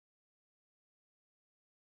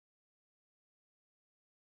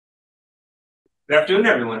Good afternoon,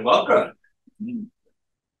 everyone. Welcome.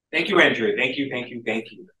 Thank you, Andrew. Thank you, thank you,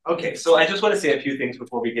 thank you. Okay, so I just want to say a few things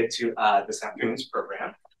before we get to this afternoon's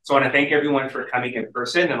program. So I want to thank everyone for coming in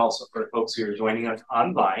person and also for folks who are joining us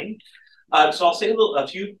online. So I'll say a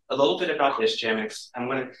little bit about ISGMH. I'm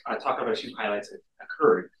going to talk about a few highlights that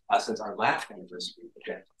occurred since our last anniversary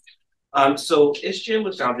event. So ISGM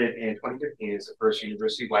was founded in 2015 as the first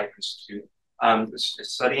university-wide institute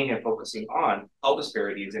studying and focusing on health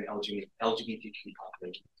disparities in LGBTQ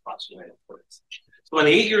populations across the United States. So in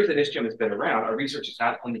the 8 years that ISGM has been around, our research has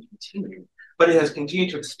not only continued, but it has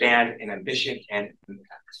continued to expand in ambition and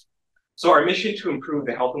impact. So our mission to improve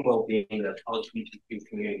the health and well-being of LGBTQ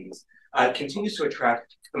communities continues to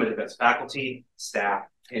attract some of the best faculty, staff,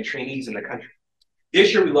 and trainees in the country.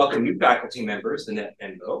 This year, we welcome new faculty members, Annette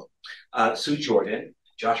Benbow, Sue Jordan,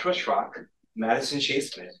 Joshua Schrock, Madison Shea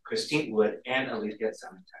Smith, Christine Wood, and Alethea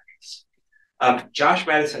Samatakis. Josh,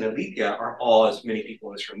 Madison, and Alethea are all, as many people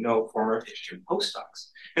in this room know, former ISGM postdocs.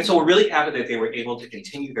 And so we're really happy that they were able to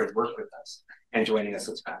continue their work with us and joining us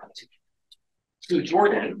as faculty. Sue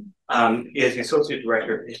Jordan is the Associate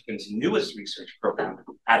Director of ISGM's newest research program,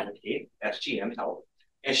 Advocate, SGM Health,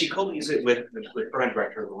 and she co-leads it with Program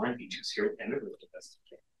Director Lauren Beach, who's here in the room with us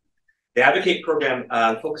today. The Advocate program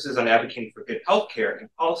focuses on advocating for good healthcare and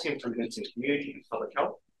policy improvements in community and public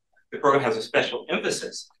health. The program has a special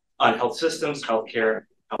emphasis on health systems, healthcare,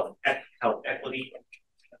 health equity,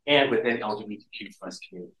 and within LGBTQ plus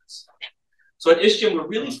communities. So at ISGM, we're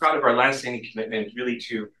really proud of our longstanding commitment really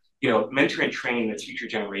to mentor and train the future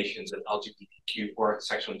generations of LGBTQ or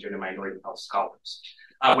sexual and gender minority health scholars.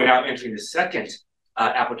 We're now entering the second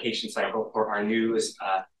application cycle for our newest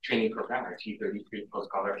training program, our T33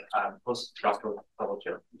 postdoctoral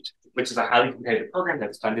fellowship, which is a highly competitive program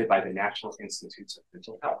that's funded by the National Institutes of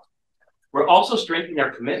Mental Health. We're also strengthening our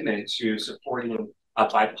commitment to supporting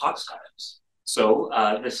BIPOC scholars. So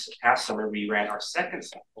this past summer, we ran our second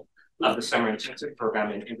cycle of the summer intensive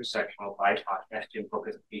program in intersectional BIPOC SGM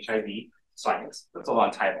focused HIV science. That's a long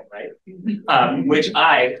title, right? Which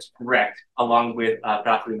I direct along with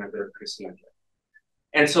faculty member Christine.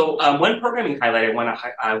 And so one programming highlight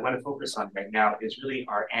I want to focus on right now is really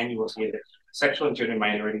our annual Sexual and Gender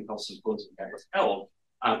Minority Health Symposium that was held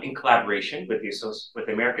in collaboration with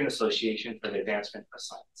the American Association for the Advancement of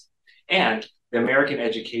Science and the American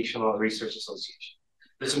Educational Research Association.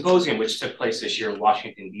 The symposium, which took place this year in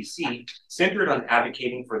Washington, D.C., centered on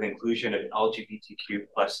advocating for the inclusion of LGBTQ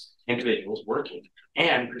plus individuals working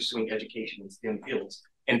and pursuing education in STEM fields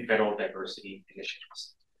in federal diversity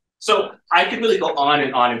initiatives. So I could really go on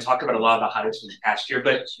and talk about a lot of the highlights from the past year,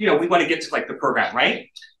 but we want to get to the program, right?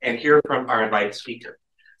 And hear from our invited speaker.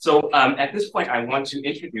 So at this point, I want to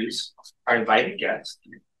introduce our invited guest,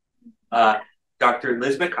 Dr.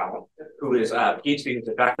 Liz McConnell, who is a PhD, who's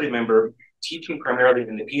a faculty member teaching primarily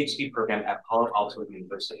in the PhD program at Palo Alto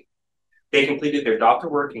University. They completed their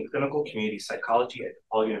doctoral work in clinical community psychology at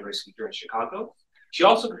DePaul University here in Chicago. She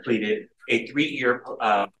also completed a 3-year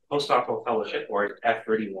postdoctoral fellowship, or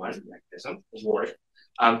F31 mechanism award,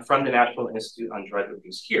 from the National Institute on Drug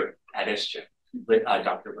Abuse here at ISGM with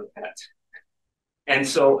Dr. Ruth L. And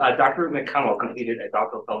so Dr. McConnell completed a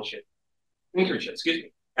doctoral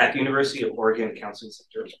internship, at the University of Oregon Counseling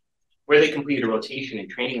Center, where they completed a rotation in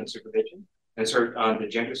training and supervision and served on the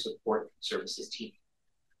Gender Support Services team.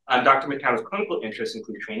 Dr. McConnell's clinical interests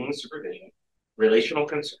include training and supervision, relational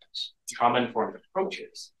concerns, trauma-informed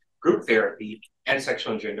approaches, group therapy, and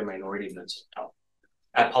sexual and gender minority mental health.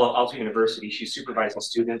 At Palo Alto University, she supervises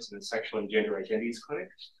students in the Sexual and Gender Identities Clinic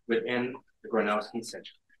within the Gronowski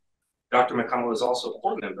Center. Dr. McConnell is also a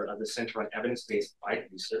core member of the Center on Evidence-Based Applied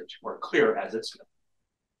Research, or CLEAR as it's known.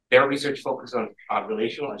 Their research focuses on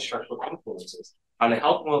relational and structural influences on the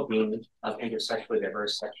health and well-being of intersexually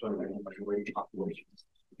diverse sexual and gender minority populations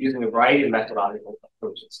using a variety of methodological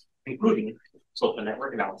approaches, including social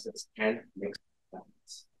network analysis and mixed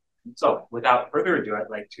analysis. So without further ado, I'd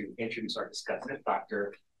like to introduce our discussant,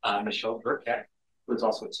 Dr. Michelle Burkett, who is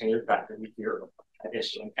also a tenured faculty here at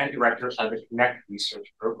ISGM and director of the Connect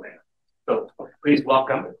Research Program. So please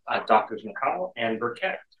welcome Drs. McConnell and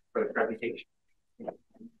Burkett for the presentation.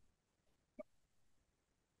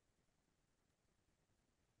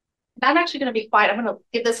 I'm actually going to be quiet. I'm going to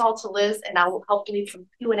give this all to Liz, and I will help lead some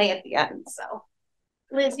Q&A at the end. So,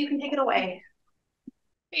 Liz, you can take it away.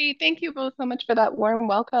 Hey, thank you both so much for that warm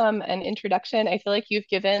welcome and introduction. I feel like you've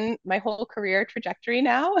given my whole career trajectory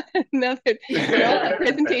now. Now that the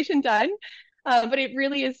presentation done. But it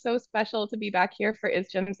really is so special to be back here for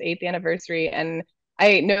ISGM's 8th anniversary. And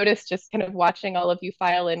I noticed just kind of watching all of you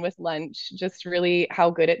file in with lunch, just really how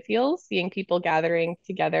good it feels seeing people gathering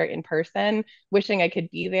together in person, wishing I could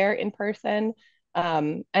be there in person.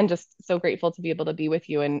 and just so grateful to be able to be with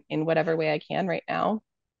you in whatever way I can right now.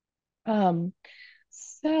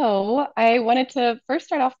 So I wanted to first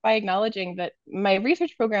start off by acknowledging that my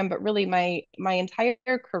research program, but really my entire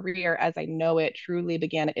career as I know it, truly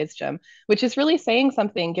began at ISGM, which is really saying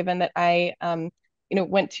something given that I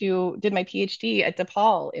did my PhD at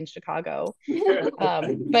DePaul in Chicago.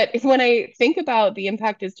 But when I think about the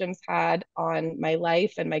impact ISGM's had on my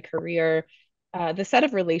life and my career, the set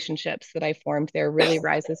of relationships that I formed there really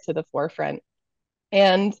rises to the forefront.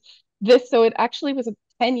 And so it actually was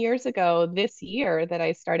 10 years ago this year that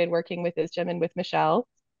I started working with ISGM and with Michelle,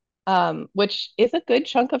 which is a good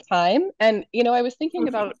chunk of time. And, I was thinking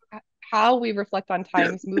about how we reflect on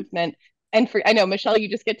time's movement. And I know, Michelle, you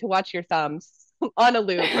just get to watch your thumbs on a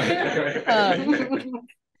loop.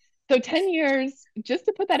 So 10 years, just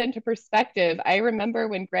to put that into perspective, I remember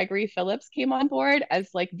when Gregory Phillips came on board as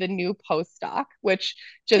like the new postdoc, which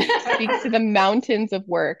just speaks to the mountains of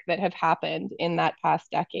work that have happened in that past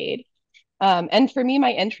decade. And for me,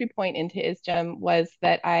 my entry point into ISGM was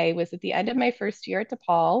that I was at the end of my first year at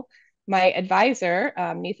DePaul. My advisor,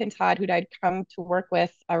 Nathan Todd, who'd I'd come to work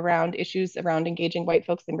with around issues around engaging white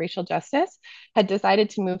folks in racial justice, had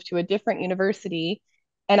decided to move to a different university.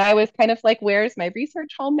 And I was kind of like, where's my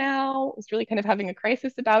research home now? I was really kind of having a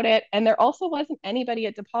crisis about it. And there also wasn't anybody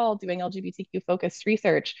at DePaul doing LGBTQ focused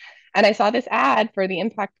research. And I saw this ad for the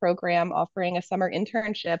Impact program offering a summer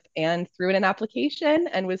internship and threw in an application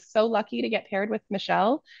and was so lucky to get paired with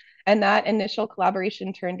Michelle. And that initial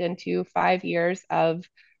collaboration turned into 5 years of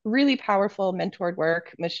really powerful mentored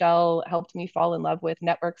work. Michelle helped me fall in love with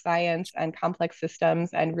network science and complex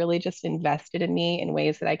systems and really just invested in me in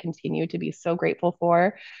ways that I continue to be so grateful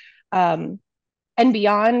for. And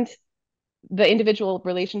beyond the individual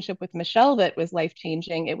relationship with Michelle that was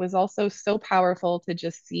life-changing, it was also so powerful to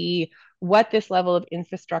just see what this level of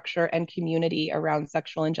infrastructure and community around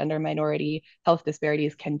sexual and gender minority health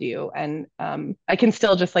disparities can do. And I can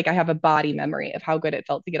still just I have a body memory of how good it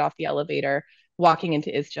felt to get off the elevator, walking into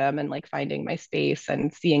ISGM and finding my space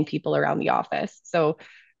and seeing people around the office. So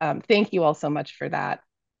thank you all so much for that.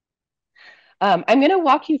 I'm going to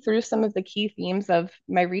walk you through some of the key themes of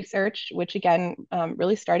my research, which again,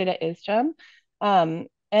 really started at ISGM.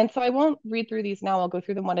 And so I won't read through these now, I'll go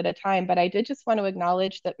through them one at a time, but I did just want to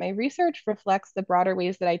acknowledge that my research reflects the broader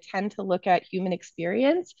ways that I tend to look at human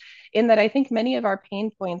experience, in that I think many of our pain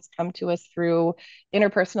points come to us through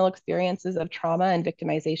interpersonal experiences of trauma and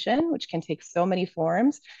victimization, which can take so many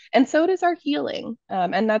forms. And so does our healing.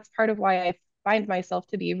 And that's part of why I find myself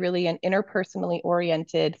to be really an interpersonally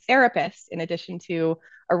oriented therapist, in addition to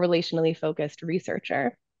a relationally focused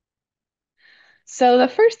researcher. So the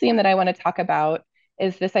first theme that I want to talk about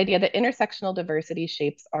is this idea that intersectional diversity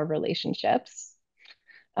shapes our relationships.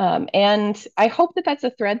 And I hope that that's a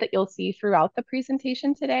thread that you'll see throughout the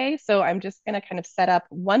presentation today. So I'm just going to kind of set up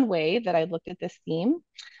one way that I looked at this theme.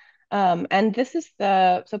 And this is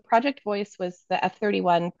so Project Voice was the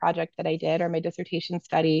F31 project that I did, or my dissertation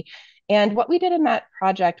study. And what we did in that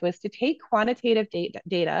project was to take quantitative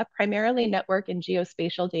data, primarily network and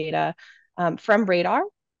geospatial data from radar,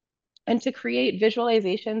 and to create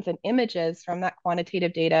visualizations and images from that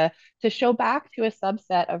quantitative data to show back to a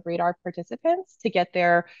subset of radar participants to get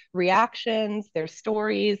their reactions, their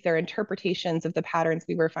stories, their interpretations of the patterns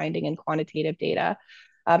we were finding in quantitative data.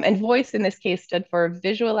 And voice in this case stood for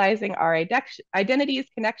visualizing our identities,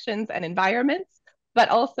 connections, and environments, but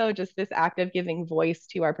also just this act of giving voice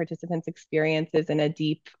to our participants' experiences in a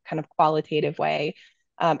deep, kind of qualitative way.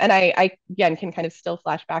 And I, again, can kind of still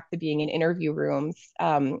flash back to being in interview rooms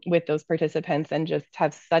with those participants and just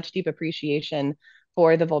have such deep appreciation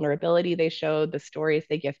for the vulnerability they showed, the stories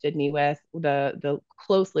they gifted me with, the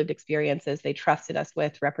close lived experiences they trusted us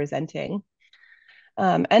with representing.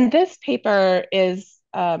 And this paper is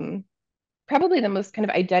probably the most kind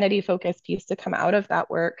of identity focused piece to come out of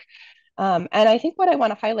that work. And I think what I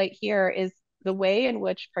want to highlight here is the way in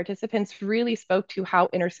which participants really spoke to how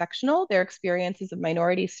intersectional their experiences of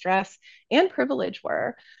minority stress and privilege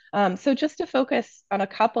were. So just to focus on a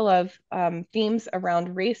couple of themes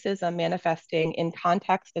around racism manifesting in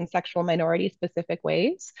context and sexual minority specific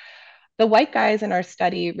ways. The white guys in our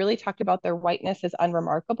study really talked about their whiteness as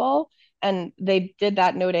unremarkable. And they did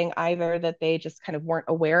that noting either that they just kind of weren't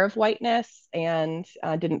aware of whiteness and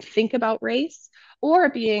didn't think about race, or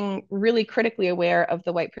being really critically aware of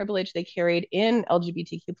the white privilege they carried in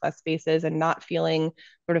LGBTQ plus spaces and not feeling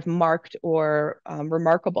sort of marked or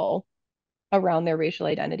remarkable around their racial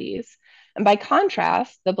identities. And by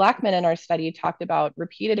contrast, the Black men in our study talked about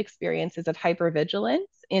repeated experiences of hypervigilance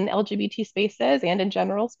in LGBT spaces and in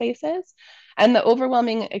general spaces. And the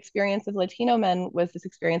overwhelming experience of Latino men was this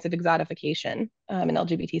experience of exotification in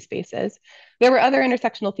LGBT spaces. There were other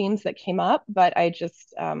intersectional themes that came up, but I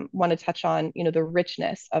just want to touch on, the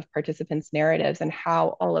richness of participants' narratives and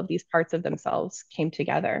how all of these parts of themselves came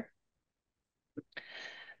together.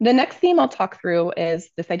 The next theme I'll talk through is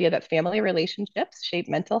this idea that family relationships shape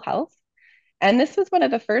mental health. And this was one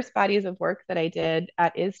of the first bodies of work that I did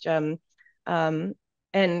at ISGM.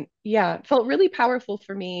 And yeah, it felt really powerful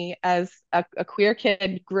for me as a queer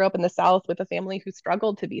kid, grew up in the South with a family who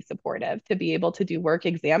struggled to be supportive, to be able to do work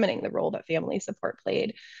examining the role that family support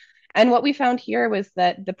played. And what we found here was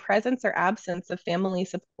that the presence or absence of family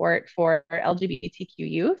support for LGBTQ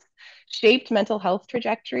youth shaped mental health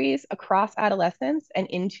trajectories across adolescence and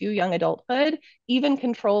into young adulthood, even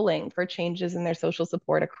controlling for changes in their social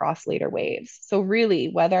support across later waves. So really,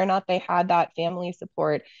 whether or not they had that family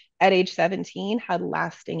support at age 17 had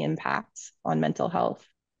lasting impacts on mental health.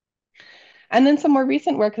 And then some more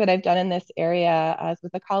recent work that I've done in this area is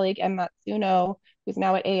with a colleague, M. Matsuno, who's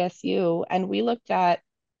now at ASU, and we looked at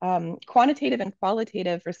quantitative and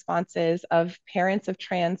qualitative responses of parents of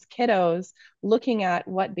trans kiddos, looking at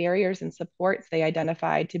what barriers and supports they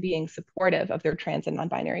identified to being supportive of their trans and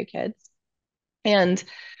non-binary kids. And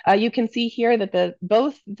you can see here that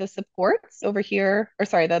both the supports over here,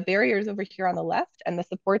 the barriers over here on the left and the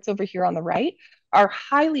supports over here on the right are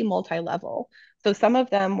highly multi-level. So some of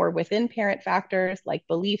them were within parent factors like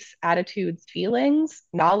beliefs, attitudes, feelings,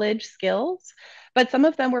 knowledge, skills, but some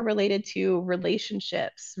of them were related to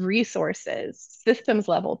relationships, resources, systems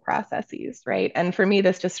level processes, right? And for me,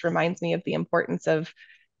 this just reminds me of the importance of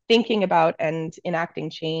thinking about and enacting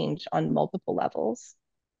change on multiple levels.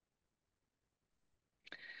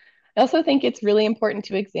 I also think it's really important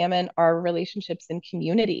to examine our relationships in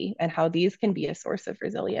community and how these can be a source of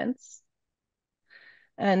resilience.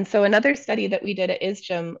 And so another study that we did at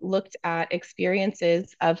ISGM looked at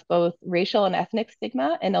experiences of both racial and ethnic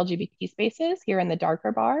stigma in LGBT spaces here in the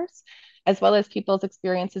darker bars, as well as people's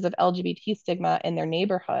experiences of LGBT stigma in their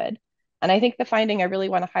neighborhood. And I think the finding I really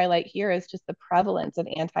want to highlight here is just the prevalence of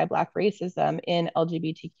anti-Black racism in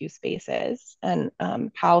LGBTQ spaces and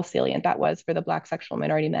how salient that was for the Black sexual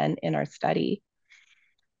minority men in our study.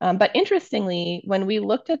 But interestingly, when we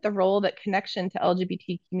looked at the role that connection to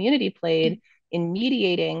LGBT community played in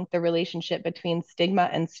mediating the relationship between stigma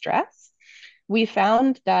and stress, we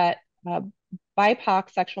found that BIPOC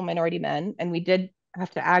sexual minority men, and we did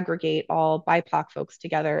have to aggregate all BIPOC folks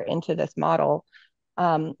together into this model,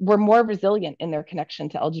 were more resilient in their connection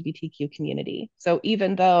to LGBTQ community. So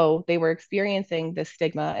even though they were experiencing this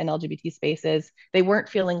stigma in LGBT spaces, they weren't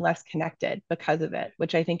feeling less connected because of it,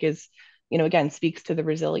 which I think is, again, speaks to the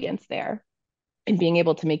resilience there and being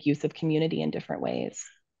able to make use of community in different ways.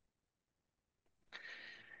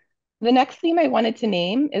 The next theme I wanted to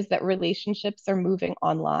name is that relationships are moving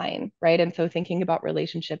online, right? And so thinking about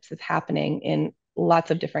relationships is happening in lots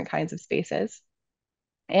of different kinds of spaces.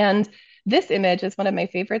 And this image is one of my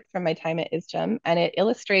favorites from my time at ISGM, and it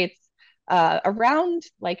illustrates around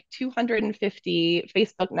like 250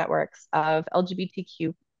 Facebook networks of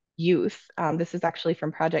LGBTQ youth. This is actually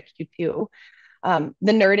from Project Q2.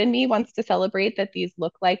 The nerd in me wants to celebrate that these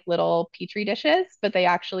look like little petri dishes, but they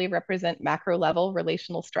actually represent macro level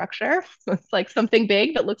relational structure. So it's like something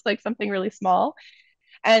big that looks like something really small.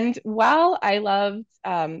 And while I loved,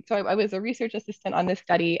 I was a research assistant on this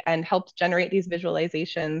study and helped generate these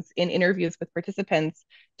visualizations in interviews with participants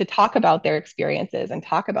to talk about their experiences and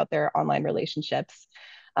talk about their online relationships.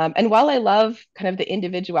 And while I love kind of the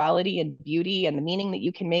individuality and beauty and the meaning that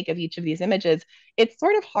you can make of each of these images, it's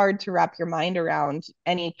sort of hard to wrap your mind around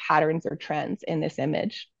any patterns or trends in this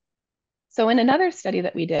image. So in another study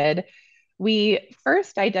that we did, we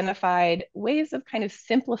first identified ways of kind of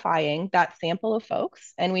simplifying that sample of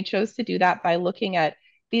folks. And we chose to do that by looking at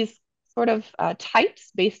these sort of types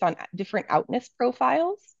based on different outness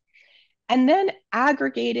profiles, and then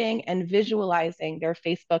aggregating and visualizing their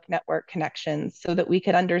Facebook network connections so that we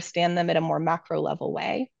could understand them at a more macro level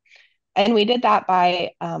way. And we did that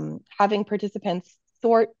by having participants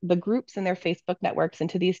sort the groups in their Facebook networks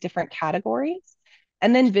into these different categories,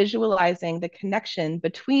 and then visualizing the connection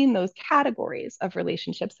between those categories of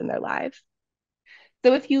relationships in their lives.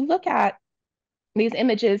 So if you look at these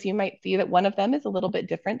images, you might see that one of them is a little bit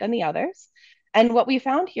different than the others. And what we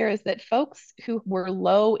found here is that folks who were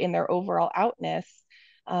low in their overall outness,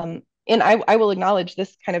 and I will acknowledge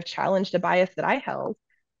this kind of challenged a bias that I held,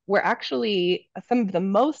 were actually some of the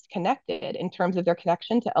most connected in terms of their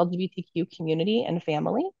connection to LGBTQ community and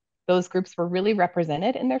family. those groups were really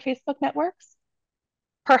represented in their Facebook networks.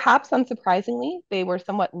 Perhaps unsurprisingly, they were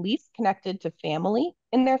somewhat least connected to family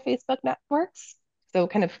in their Facebook networks. So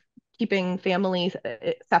kind of keeping families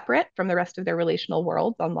separate from the rest of their relational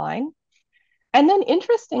worlds online. And then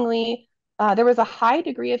interestingly, there was a high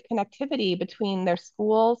degree of connectivity between their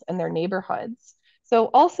schools and their neighborhoods. So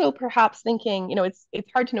also perhaps thinking,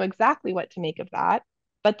 it's hard to know exactly what to make of that,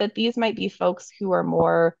 but that these might be folks who are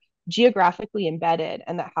more geographically embedded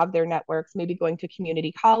and that have their networks maybe going to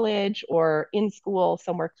community college or in school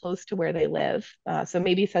somewhere close to where they live. So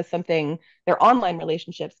maybe says something, their online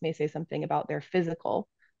relationships may say something about their physical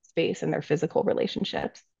space and their physical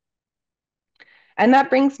relationships. And that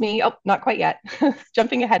brings me, oh, not quite yet,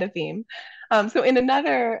 jumping ahead of theme. So in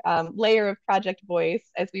another layer of project voice,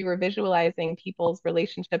 as we were visualizing people's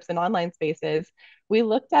relationships in online spaces, we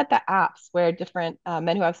looked at the apps where different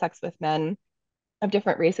men who have sex with men of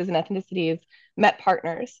different races and ethnicities met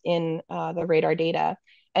partners in the radar data.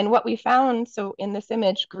 And what we found, so in this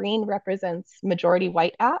image, green represents majority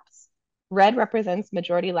white apps, red represents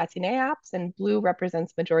majority Latina apps, and blue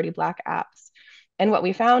represents majority Black apps. And what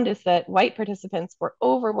we found is that white participants were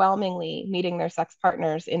overwhelmingly meeting their sex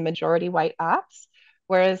partners in majority white apps,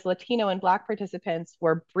 whereas Latino and Black participants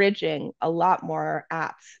were bridging a lot more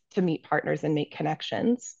apps to meet partners and make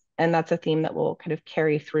connections. And that's a theme that will kind of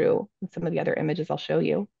carry through in some of the other images I'll show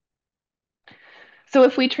you. So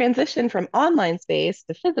if we transition from online space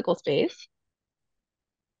to physical space,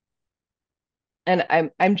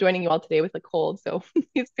 and I'm joining you all today with a cold, so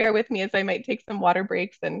please bear with me as I might take some water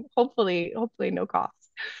breaks and hopefully no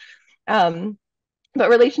coughs. But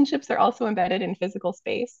relationships are also embedded in physical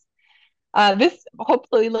space. This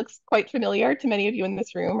hopefully looks quite familiar to many of you in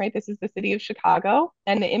this room, right? This is the city of Chicago.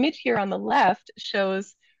 And the image here on the left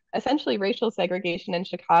shows essentially racial segregation in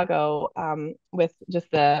Chicago with just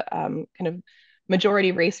the kind of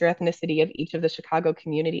majority race or ethnicity of each of the Chicago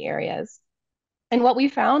community areas. And what we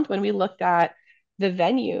found when we looked at the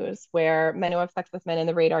venues where men who have sex with men in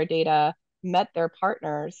the radar data met their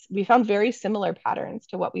partners, we found very similar patterns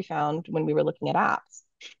to what we found when we were looking at apps,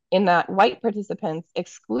 in that white participants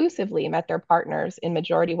exclusively met their partners in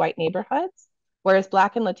majority white neighborhoods, whereas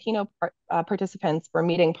Black and Latino participants were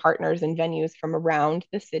meeting partners in venues from around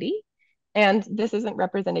the city. And this isn't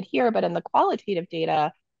represented here, but in the qualitative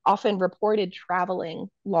data, often reported traveling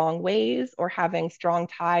long ways or having strong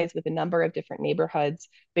ties with a number of different neighborhoods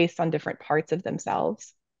based on different parts of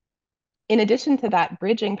themselves. In addition to that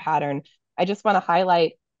bridging pattern, I just want to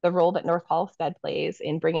highlight the role that North Halsted plays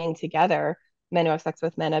in bringing together men who have sex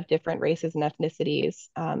with men of different races and ethnicities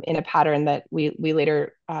in a pattern that we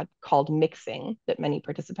later called mixing, that many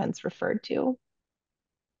participants referred to.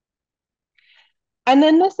 And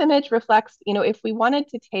then this image reflects, if we wanted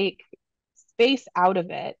to take space out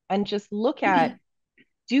of it and just look at,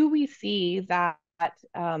 do we see that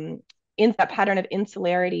in that pattern of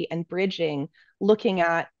insularity and bridging, looking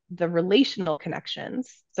at the relational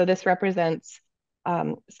connections. So this represents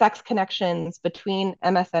sex connections between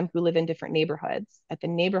MSM who live in different neighborhoods at the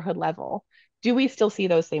neighborhood level. Do we still see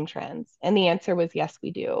those same trends? And the answer was yes,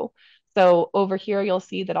 we do. So over here, you'll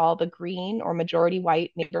see that all the green or majority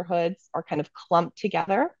white neighborhoods are kind of clumped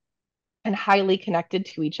together and highly connected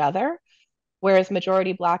to each other, whereas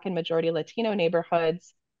majority Black and majority Latino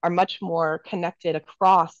neighborhoods are much more connected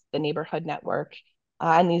across the neighborhood network.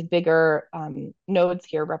 And these bigger nodes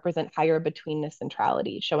here represent higher betweenness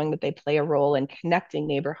centrality, showing that they play a role in connecting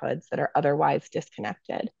neighborhoods that are otherwise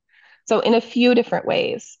disconnected. So in a few different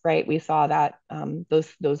ways, right, we saw that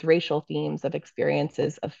those racial themes of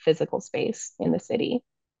experiences of physical space in the city.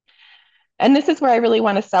 And this is where I really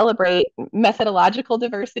want to celebrate methodological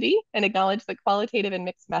diversity and acknowledge that qualitative and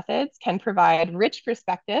mixed methods can provide rich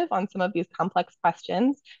perspective on some of these complex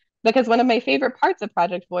questions. Because one of my favorite parts of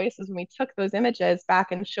Project Voice is when we took those images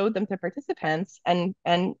back and showed them to participants and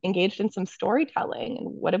engaged in some storytelling. And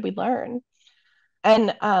what did we learn?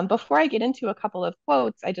 And before I get into a couple of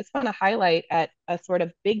quotes, I just want to highlight at a sort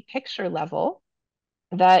of big picture level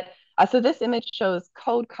that, so this image shows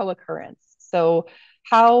code co-occurrence. So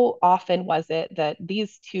how often was it that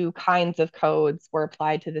these two kinds of codes were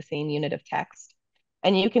applied to the same unit of text?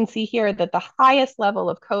 And you can see here that the highest level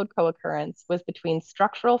of code co-occurrence was between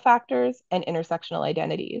structural factors and intersectional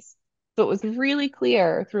identities. So it was really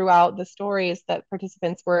clear throughout the stories that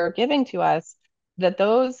participants were giving to us that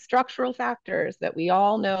those structural factors that we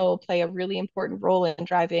all know play a really important role in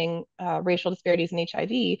driving racial disparities in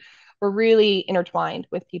HIV were really intertwined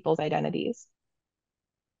with people's identities.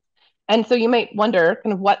 And so you might wonder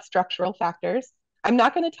kind of what structural factors. I'm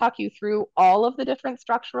not going to talk you through all of the different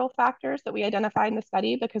structural factors that we identified in the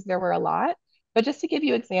study because there were a lot, But just to give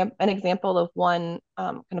you an example of one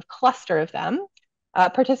kind of cluster of them,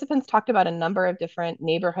 participants talked about a number of different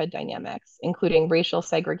neighborhood dynamics, including racial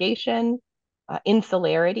segregation,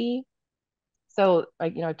 insularity. So, I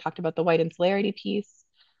talked about the white insularity piece,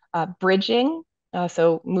 bridging,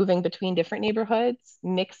 so moving between different neighborhoods,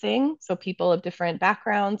 mixing, so people of different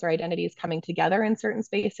backgrounds or identities coming together in certain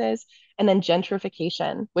spaces, and then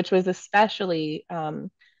gentrification, which was especially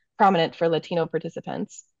prominent for Latino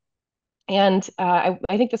participants. And I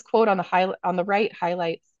think this quote on the right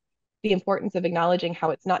highlights the importance of acknowledging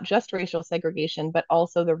how it's not just racial segregation, but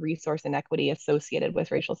also the resource inequity associated with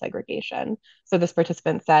racial segregation. So this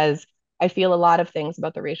participant says, I feel a lot of things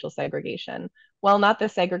about the racial segregation. Well, not the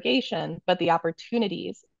segregation, but the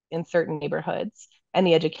opportunities in certain neighborhoods and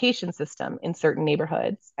the education system in certain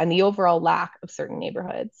neighborhoods and the overall lack of certain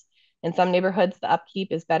neighborhoods. In some neighborhoods, the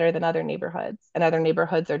upkeep is better than other neighborhoods, and other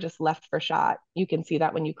neighborhoods are just left for shot. You can see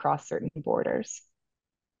that when you cross certain borders.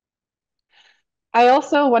 I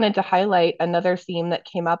also wanted to highlight another theme that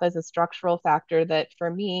came up as a structural factor that for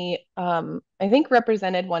me, I think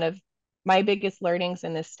represented one of my biggest learnings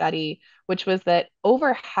in this study, which was that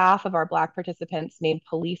over half of our Black participants named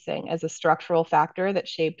policing as a structural factor that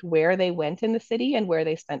shaped where they went in the city and where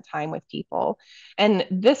they spent time with people. And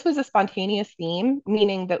this was a spontaneous theme,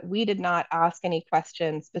 meaning that we did not ask any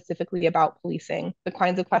questions specifically about policing. The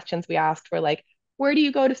kinds of questions we asked were like, where do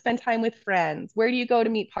you go to spend time with friends? Where do you go to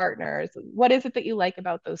meet partners? What is it that you like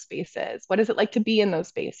about those spaces? What is it like to be in those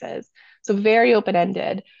spaces? So very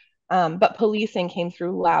open-ended. But policing came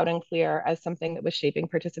through loud and clear as something that was shaping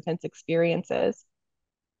participants' experiences.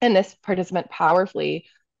 And this participant powerfully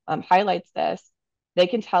highlights this. They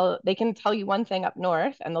can tell you one thing up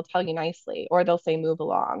north and they'll tell you nicely, or they'll say move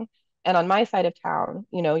along. And on my side of town,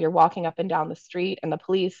 you're walking up and down the street and the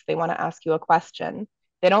police, they want to ask you a question.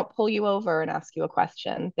 They don't pull you over and ask you a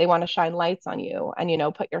question. They want to shine lights on you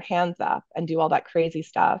and, put your hands up and do all that crazy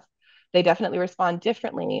stuff. They definitely respond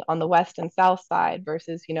differently on the west and south side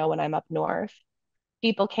versus, when I'm up north.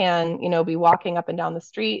 People can, be walking up and down the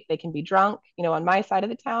street. They can be drunk. On my side of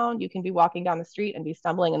the town, you can be walking down the street and be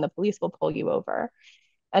stumbling and the police will pull you over.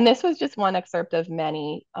 And this was just one excerpt of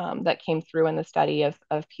many that came through in the study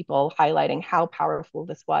of people highlighting how powerful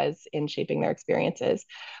this was in shaping their experiences,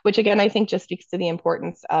 which again, I think just speaks to the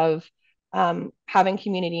importance of having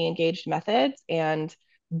community engaged methods and,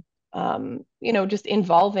 just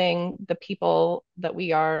involving the people that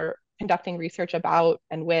we are conducting research about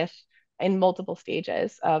and with in multiple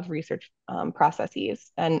stages of research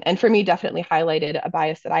processes. And for me, definitely highlighted a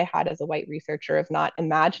bias that I had as a white researcher of not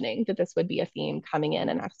imagining that this would be a theme coming in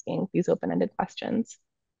and asking these open-ended questions.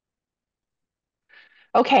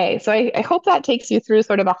 Okay, so I hope that takes you through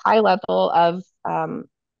sort of a high level of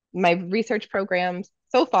my research programs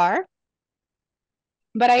so far.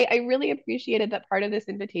 But I really appreciated that part of this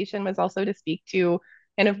invitation was also to speak to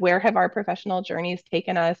kind of where have our professional journeys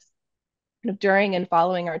taken us kind of during and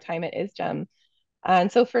following our time at ISGEM.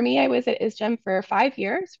 And so for me, I was at ISGEM for 5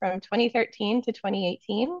 years, from 2013 to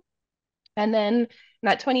 2018. And then in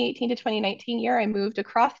that 2018 to 2019 year, I moved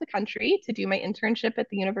across the country to do my internship at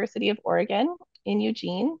the University of Oregon in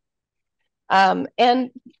Eugene.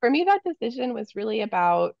 And for me, that decision was really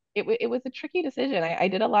about, it was a tricky decision. I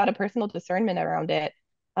did a lot of personal discernment around it.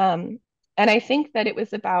 And I think that it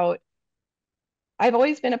was about, I've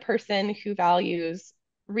always been a person who values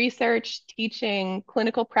research, teaching,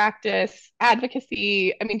 clinical practice,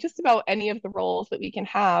 advocacy. I mean, just about any of the roles that we can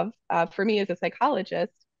have for me as a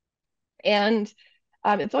psychologist. And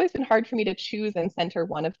it's always been hard for me to choose and center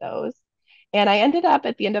one of those. And I ended up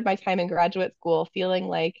at the end of my time in graduate school feeling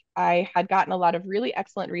like I had gotten a lot of really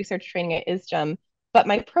excellent research training at ISGEM, but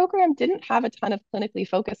my program didn't have a ton of clinically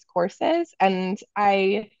focused courses. And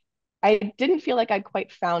I didn't feel like I'd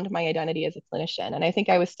quite found my identity as a clinician. And I think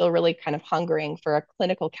I was still really kind of hungering for a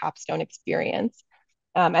clinical capstone experience.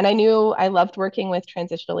 And I knew I loved working with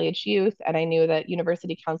transitional age youth, and I knew that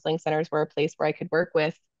university counseling centers were a place where I could work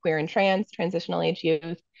with queer and trans transitional age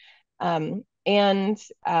youth. I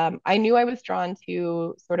knew I was drawn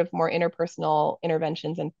to sort of more interpersonal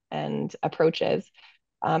interventions and approaches.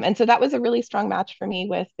 And so that was a really strong match for me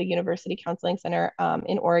with the University Counseling Center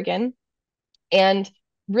in Oregon. And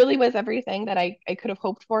really was everything that I could have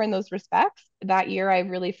hoped for in those respects. That year, I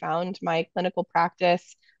really found my clinical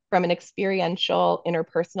practice from an experiential,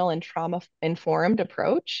 interpersonal, and trauma-informed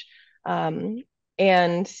approach. And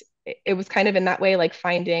it was kind of in that way, like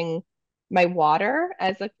finding my water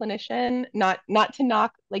as a clinician, not to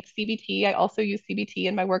knock like CBT. I also use CBT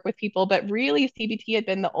in my work with people, but really CBT had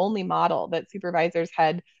been the only model that supervisors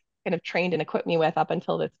had kind of trained and equipped me with up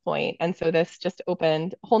until this point. And so this just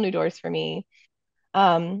opened whole new doors for me.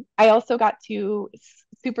 I also got to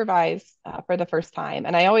supervise for the first time.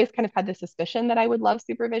 And I always kind of had the suspicion that I would love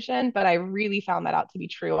supervision, but I really found that out to be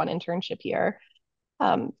true on internship here.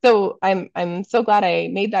 So I'm so glad I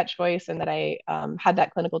made that choice and that I had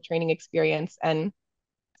that clinical training experience. And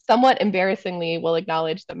somewhat embarrassingly will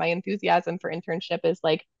acknowledge that my enthusiasm for internship is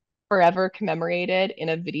like forever commemorated in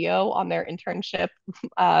a video on their internship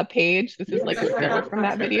page. This is like a still from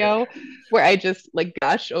that video where I just like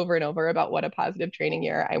gush over and over about what a positive training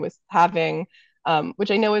year I was having, which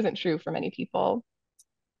I know isn't true for many people.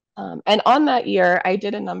 And on that year, I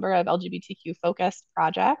did a number of LGBTQ focused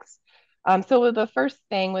projects. So the first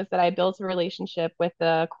thing was that I built a relationship with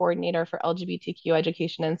the coordinator for LGBTQ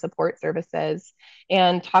education and support services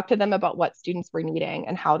and talked to them about what students were needing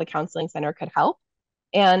and how the counseling center could help.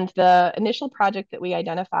 And the initial project that we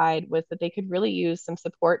identified was that they could really use some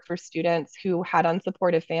support for students who had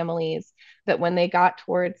unsupportive families, that when they got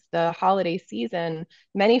towards the holiday season,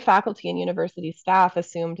 many faculty and university staff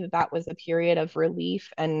assumed that that was a period of relief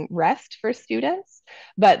and rest for students,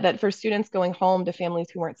 but that for students going home to families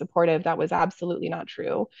who weren't supportive, that was absolutely not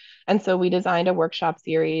true. And so we designed a workshop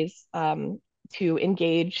series to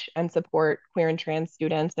engage and support queer and trans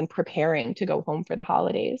students in preparing to go home for the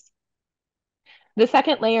holidays. The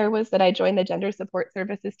second layer was that I joined the gender support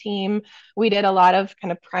services team. We did a lot of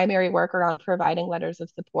kind of primary work around providing letters of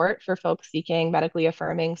support for folks seeking medically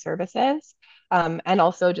affirming services, and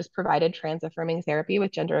also just provided trans affirming therapy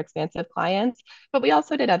with gender expansive clients. But we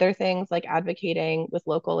also did other things like advocating with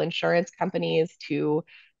local insurance companies to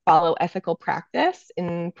follow ethical practice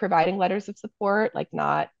in providing letters of support, like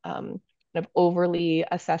not kind of overly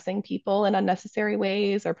assessing people in unnecessary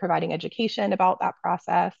ways or providing education about that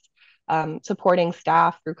process, supporting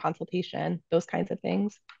staff through consultation, those kinds of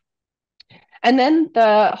things. And then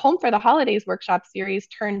the Home for the Holidays workshop series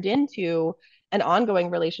turned into an ongoing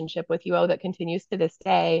relationship with UO that continues to this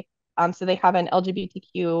day. So they have an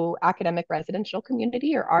LGBTQ academic residential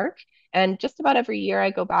community, or ARC. And just about every year, I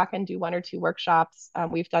go back and do one or two workshops.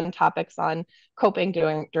 We've done topics on coping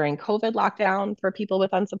during COVID lockdown for people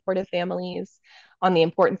with unsupportive families, on the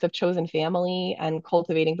importance of chosen family and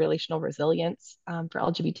cultivating relational resilience for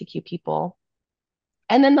LGBTQ people.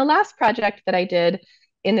 And then the last project that I did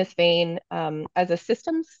in this vein, as a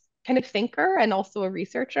systems kind of thinker and also a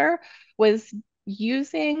researcher, was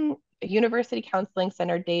using University Counseling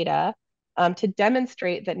Center data to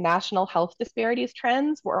demonstrate that national health disparities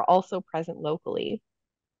trends were also present locally.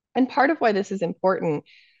 And part of why this is important,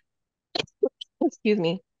 excuse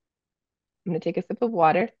me, I'm going to take a sip of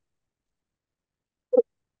water.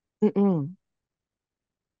 Part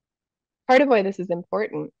of why this is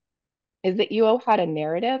important is that UO had a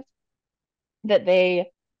narrative that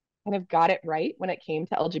they kind of got it right when it came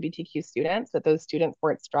to LGBTQ students, that those students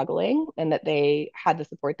weren't struggling and that they had the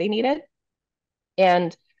support they needed.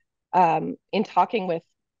 And in talking with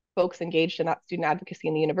folks engaged in that student advocacy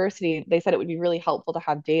in the university, they said it would be really helpful to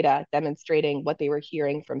have data demonstrating what they were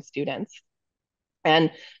hearing from students.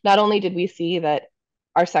 And not only did we see that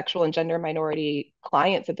our sexual and gender minority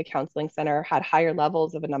clients at the counseling center had higher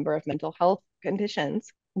levels of a number of mental health conditions,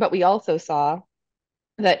 but we also saw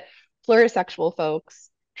that pluralisexual folks,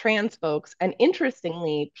 trans folks, and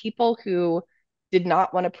interestingly, people who did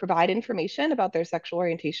not want to provide information about their sexual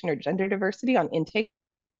orientation or gender diversity on intake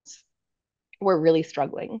were really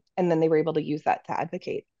struggling. And then they were able to use that to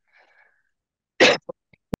advocate.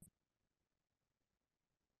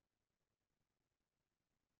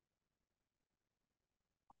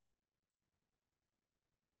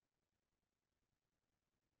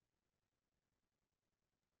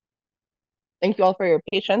 Thank you all for your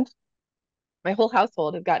patience. My whole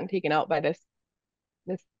household has gotten taken out by this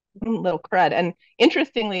little crud. And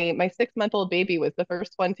interestingly, my 6-month-old baby was the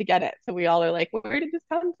first one to get it. So we all are like, where did this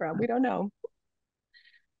come from? We don't know.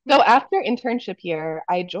 So after internship year,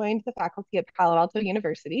 I joined the faculty at Palo Alto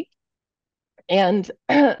University. And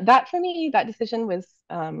that for me, that decision was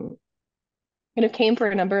kind of came for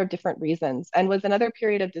a number of different reasons and was another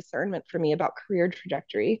period of discernment for me about career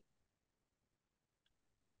trajectory.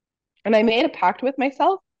 And I made a pact with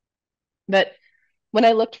myself that when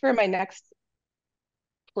I looked for my next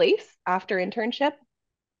place after internship,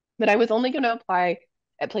 that I was only going to apply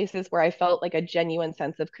at places where I felt like a genuine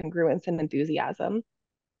sense of congruence and enthusiasm.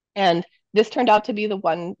 And this turned out to be the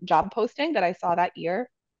one job posting that I saw that year.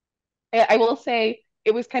 I will say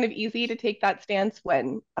it was kind of easy to take that stance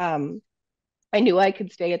when I knew I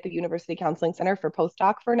could stay at the University Counseling Center for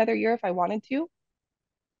postdoc for another year if I wanted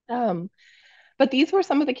to. But these were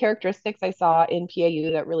some of the characteristics I saw in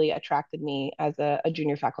PAU that really attracted me as a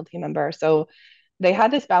junior faculty member. So they had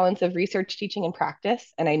this balance of research, teaching, and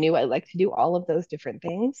practice, and I knew I liked to do all of those different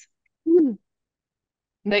things.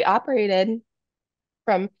 They operated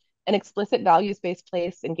from an explicit values-based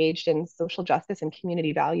place engaged in social justice and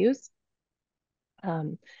community values.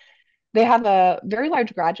 They have a very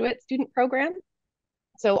large graduate student program.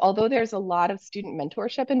 So although there's a lot of student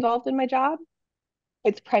mentorship involved in my job,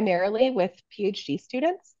 it's primarily with PhD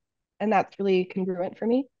students, and that's really congruent for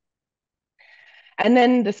me. And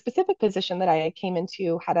then the specific position that I came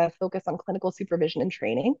into had a focus on clinical supervision and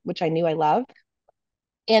training, which I knew I loved.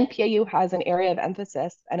 And PAU has an area of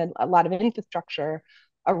emphasis and a lot of infrastructure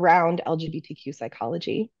around LGBTQ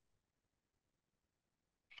psychology.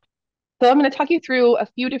 So I'm going to talk you through a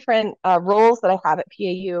few different roles that I have at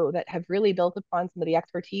PAU that have really built upon some of the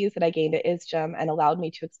expertise that I gained at ISGM and allowed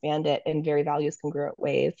me to expand it in very values congruent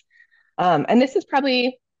ways. And this is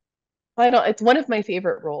probably, it's one of my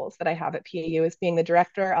favorite roles that I have at PAU is being the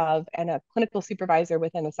director of and a clinical supervisor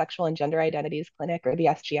within a sexual and gender identities clinic, or the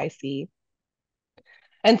SGIC.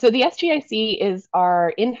 And so the SGIC is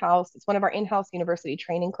our in-house, it's one of our in-house university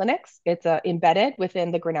training clinics. It's embedded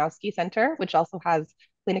within the Gronowski Center, which also has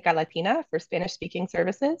Clínica Latina for Spanish-speaking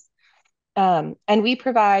services. And we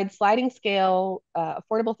provide sliding scale,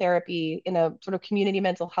 affordable therapy in a sort of community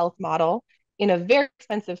mental health model in a very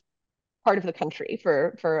expensive part of the country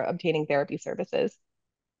for obtaining therapy services.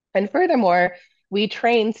 And furthermore, we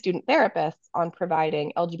train student therapists on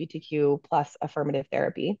providing LGBTQ plus affirmative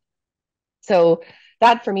therapy. So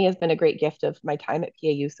that for me has been a great gift of my time at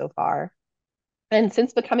PAU so far. And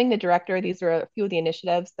since becoming the director, these are a few of the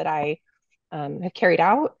initiatives that I have carried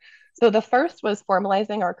out. So the first was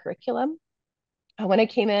formalizing our curriculum. When I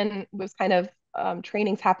came in, it was kind of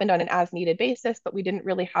trainings happened on an as needed basis, but we didn't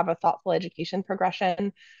really have a thoughtful education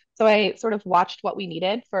progression. So I sort of watched what we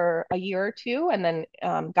needed for a year or two and then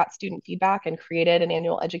got student feedback and created an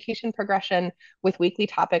annual education progression with weekly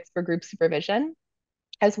topics for group supervision,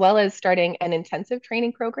 as well as starting an intensive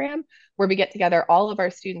training program where we get together all of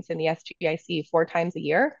our students in the SGIC 4 times a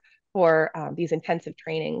year for these intensive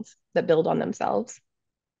trainings that build on themselves.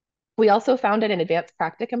 We also founded an advanced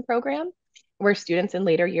practicum program where students in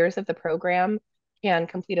later years of the program can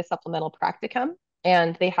complete a supplemental practicum,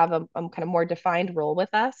 and they have a kind of more defined role with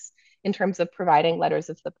us in terms of providing letters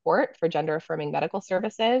of support for gender affirming medical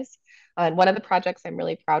services. And one of the projects I'm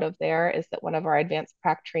really proud of there is that one of our advanced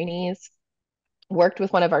prac trainees worked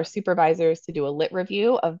with one of our supervisors to do a lit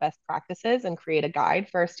review of best practices and create a guide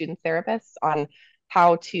for our student therapists on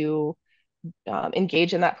how to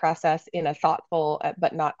engage in that process in a thoughtful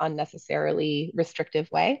but not unnecessarily restrictive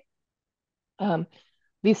way.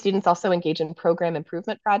 These students also engage in program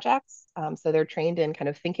improvement projects. So they're trained in kind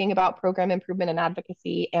of thinking about program improvement and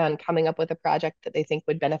advocacy and coming up with a project that they think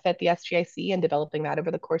would benefit the SGIC and developing that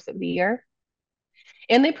over the course of the year.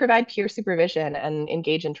 And they provide peer supervision and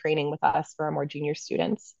engage in training with us for our more junior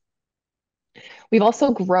students. We've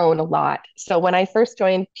also grown a lot. So when I first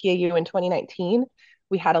joined PAU in 2019,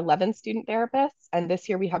 we had 11 student therapists, and this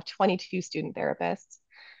year we have 22 student therapists.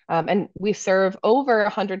 And we serve over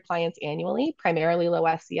 100 clients annually, primarily low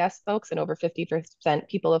SES folks and over 50%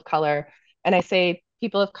 people of color. And I say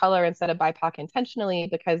people of color instead of BIPOC intentionally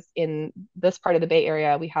because in this part of the Bay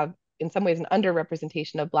Area, we have in some ways an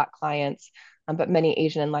underrepresentation of Black clients, but many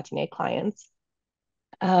Asian and Latina clients.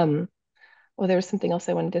 Well, there was something else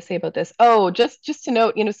I wanted to say about this. Oh, just to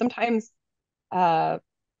note, sometimes over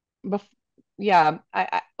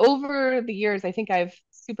the years, I think I've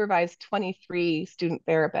supervised 23 student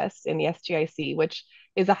therapists in the SGIC, which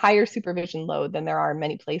is a higher supervision load than there are in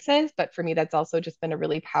many places. But for me, that's also just been a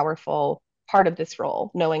really powerful part of this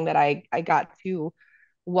role, knowing that I got to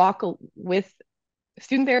walk with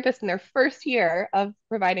student therapists in their first year of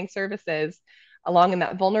providing services along in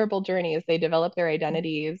that vulnerable journey as they develop their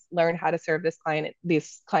identities, learn how to serve this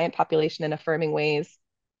client population in affirming ways,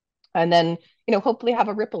 and then hopefully have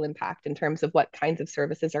a ripple impact in terms of what kinds of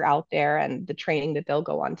services are out there and the training that they'll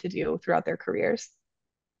go on to do throughout their careers.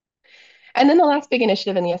 And then the last big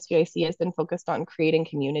initiative in the SGIC has been focused on creating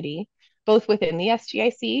community, both within the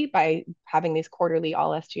SGIC by having these quarterly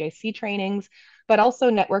all SGIC trainings, but also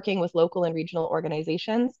networking with local and regional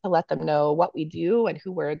organizations to let them know what we do and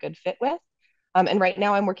who we're a good fit with. And right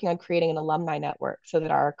now I'm working on creating an alumni network so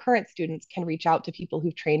that our current students can reach out to people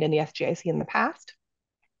who've trained in the SGIC in the past,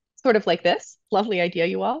 sort of like this, lovely idea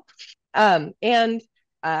you all, and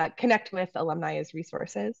connect with alumni as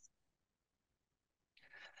resources.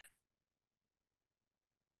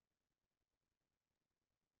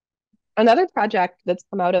 Another project that's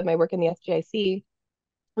come out of my work in the SGIC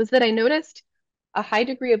was that I noticed a high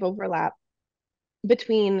degree of overlap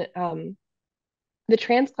between the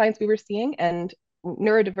trans clients we were seeing and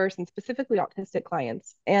neurodiverse and specifically autistic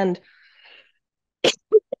clients. And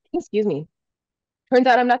excuse me, turns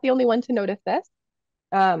out I'm not the only one to notice this.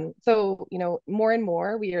 So, more and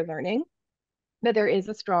more we are learning that there is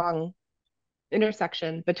a strong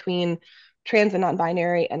intersection between trans and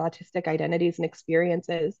non-binary and autistic identities and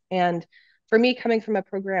experiences. And for me, coming from a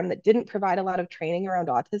program that didn't provide a lot of training around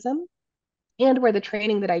autism, and where the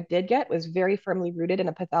training that I did get was very firmly rooted in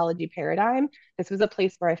a pathology paradigm, this was a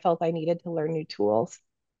place where I felt I needed to learn new tools.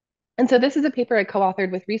 And so this is a paper I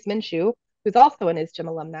co-authored with Reese Minshew, who's also an ISGM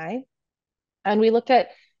alumni. And we looked at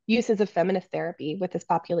uses of feminist therapy with this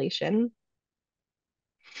population.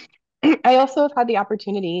 I also have had the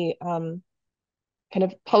opportunity, kind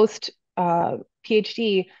of post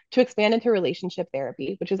PhD, to expand into relationship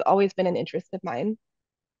therapy, which has always been an interest of mine.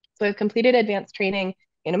 So I've completed advanced training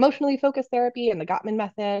in emotionally focused therapy and the Gottman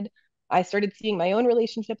method. I started seeing my own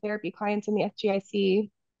relationship therapy clients in the SGIC,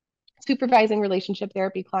 supervising relationship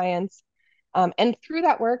therapy clients. And through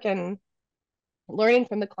that work and learning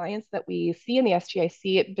from the clients that we see in the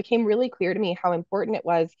SGIC, it became really clear to me how important it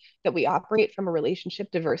was that we operate from a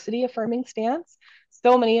relationship diversity affirming stance.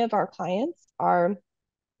 So many of our clients are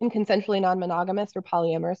in consensually non-monogamous or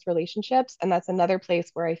polyamorous relationships. And that's another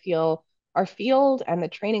place where I feel our field and the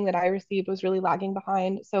training that I received was really lagging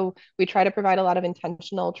behind. So we try to provide a lot of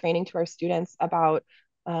intentional training to our students about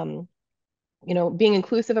being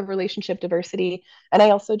inclusive of relationship diversity. And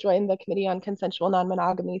I also joined the Committee on Consensual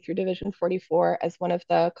Non-Monogamy through Division 44 as one of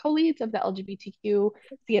the co-leads of the LGBTQ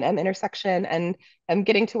C&M intersection. And I'm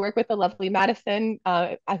getting to work with the lovely Madison,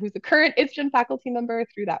 who's a current ISGEM faculty member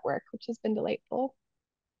through that work, which has been delightful.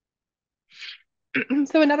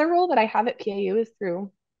 So another role that I have at PAU is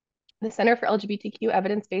through the Center for LGBTQ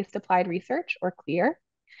Evidence-Based Applied Research, or CLEAR.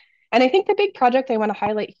 And I think the big project I want to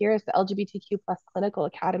highlight here is the LGBTQ plus Clinical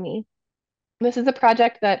Academy. This is a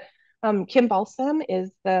project that Kim Balsam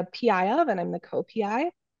is the PI of, and I'm the co-PI.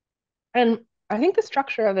 And I think the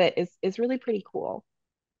structure of it is really pretty cool.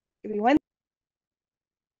 Give me one.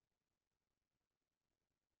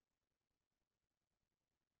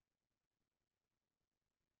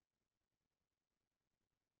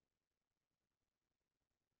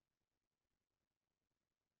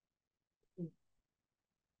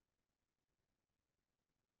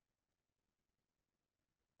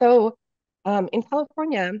 So in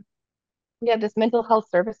California, we have this Mental Health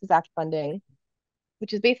Services Act funding,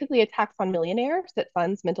 which is basically a tax on millionaires that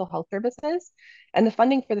funds mental health services. And the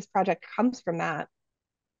funding for this project comes from that.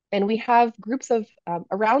 And we have groups of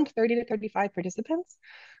around 30 to 35 participants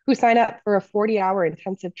who sign up for a 40-hour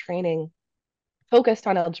intensive training focused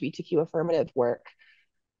on LGBTQ affirmative work.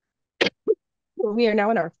 We are now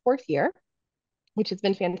in our 4th year, which has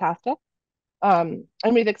been fantastic. And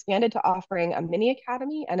we've expanded to offering a mini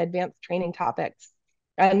academy and advanced training topics.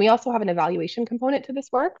 And we also have an evaluation component to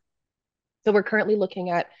this work. So we're currently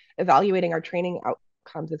looking at evaluating our training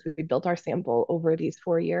outcomes as we built our sample over these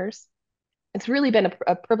 4 years. It's really been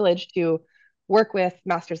a privilege to work with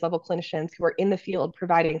master's level clinicians who are in the field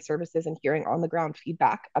providing services and hearing on the ground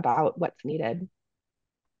feedback about what's needed.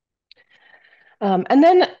 And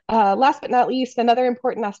then last but not least, another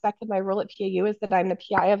important aspect of my role at PAU is that I'm the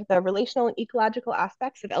PI of the Relational and Ecological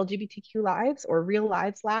Aspects of LGBTQ Lives, or Real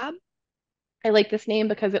Lives Lab. I like this name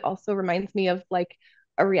because it also reminds me of like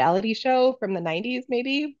a reality show from the 90s,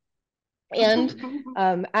 maybe. And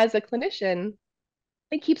as a clinician,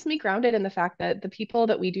 it keeps me grounded in the fact that the people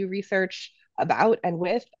that we do research about and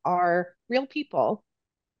with are real people,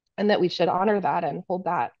 and that we should honor that and hold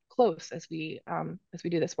that close as we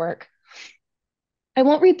do this work. I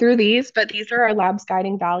won't read through these, but these are our lab's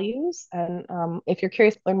guiding values. And if you're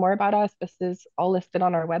curious to learn more about us, this is all listed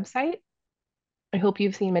on our website. I hope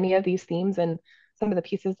you've seen many of these themes and some of the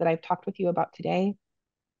pieces that I've talked with you about today.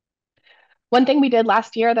 One thing we did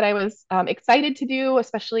last year that I was excited to do,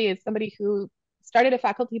 especially as somebody who started a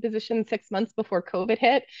faculty position 6 months before COVID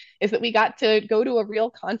hit, is that we got to go to a real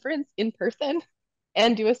conference in person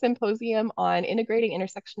and do a symposium on integrating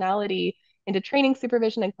intersectionality into training,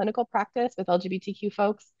 supervision, and clinical practice with LGBTQ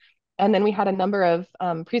folks. And then we had a number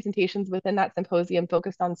of presentations within that symposium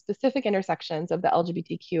focused on specific intersections of the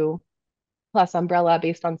LGBTQ plus umbrella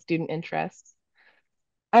based on student interests.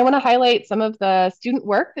 I want to highlight some of the student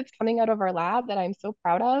work that's coming out of our lab that I'm so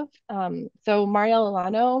proud of. So Marielle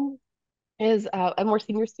Alano is a more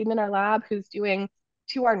senior student in our lab who's doing,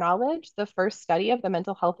 to our knowledge, the first study of the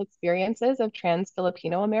mental health experiences of trans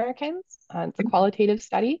Filipino Americans. It's a qualitative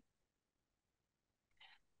study.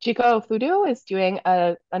 Chico Fudu is doing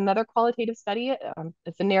another qualitative study.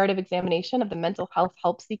 It's a narrative examination of the mental health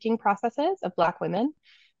help-seeking processes of Black women.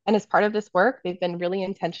 And as part of this work, they've been really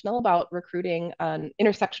intentional about recruiting an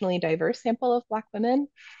intersectionally diverse sample of Black women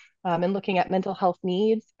and looking at mental health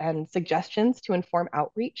needs and suggestions to inform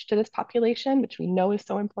outreach to this population, which we know is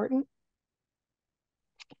so important.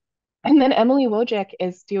 And then Emily Wojcik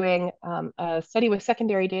is doing a study with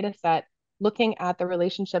secondary data set looking at the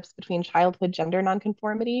relationships between childhood gender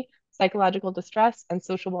nonconformity, psychological distress, and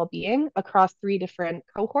social well-being across 3 different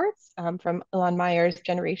cohorts from Elon Meyer's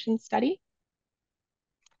generation study.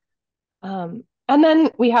 And then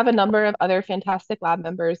we have a number of other fantastic lab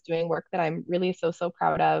members doing work that I'm really so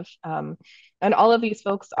proud of. And all of these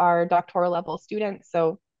folks are doctoral level students.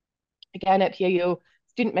 So again, at PAU,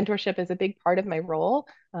 student mentorship is a big part of my role.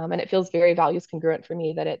 And it feels very values congruent for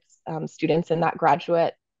me that it's students in that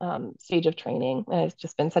graduate stage of training. And it's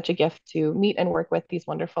just been such a gift to meet and work with these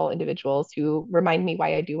wonderful individuals who remind me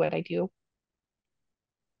why I do what I do.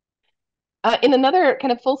 In another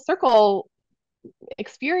kind of full circle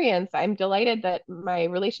experience, I'm delighted that my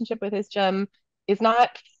relationship with ISGM is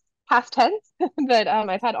not past tense, that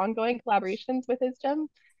I've had ongoing collaborations with ISGM,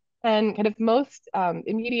 and kind of most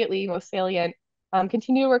immediately, most salient,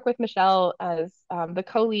 continue to work with Michelle as the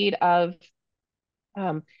co-lead of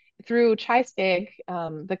through CHI-STIG,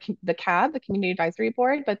 the CAB, the Community Advisory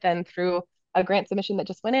Board, but then through a grant submission that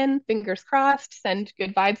just went in, fingers crossed, send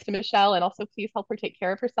good vibes to Michelle, and also please help her take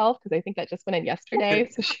care of herself, because I think that just went in yesterday,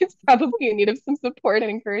 so she's probably in need of some support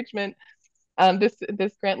and encouragement. This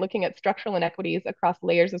grant looking at structural inequities across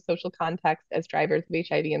layers of social context as drivers of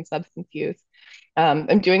HIV and substance use.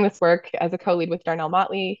 I'm doing this work as a co-lead with Darnell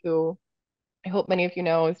Motley, who I hope many of you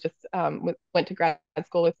know is just went to grad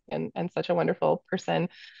school with and such a wonderful person.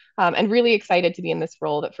 And really excited to be in this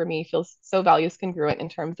role that for me feels so values congruent in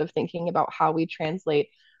terms of thinking about how we translate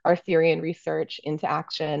our theory and research into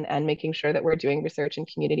action and making sure that we're doing research in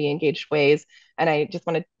community engaged ways. And I just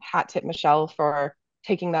want to hat tip Michelle for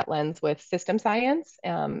taking that lens with system science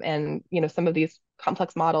and some of these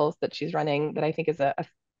complex models that she's running that I think is a kind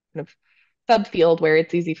of subfield where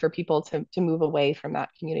it's easy for people to move away from that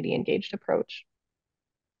community engaged approach.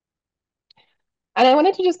 And I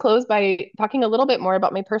wanted to just close by talking a little bit more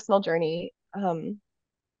about my personal journey.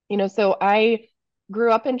 So I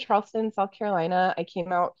grew up in Charleston, South Carolina. I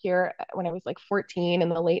came out here when I was like 14 in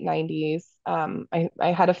the late 90s.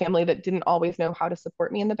 I had a family that didn't always know how to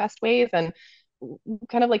support me in the best ways. And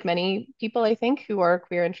kind of like many people, I think, who are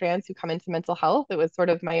queer and trans who come into mental health, it was sort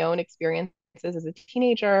of my own experiences as a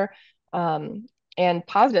teenager and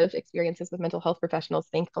positive experiences with mental health professionals,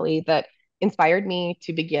 thankfully, that inspired me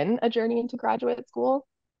to begin a journey into graduate school.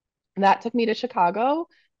 And that took me to Chicago,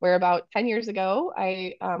 where about 10 years ago,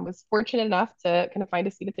 I was fortunate enough to kind of find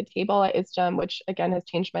a seat at the table at ISGEM, which again has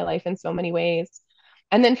changed my life in so many ways.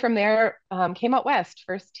 And then from there, came out west,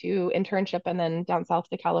 first to internship and then down south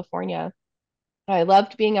to California. I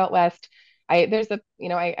loved being out west. I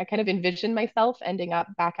kind of envisioned myself ending up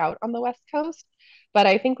back out on the West Coast, but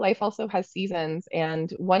I think life also has seasons.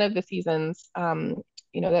 And one of the seasons,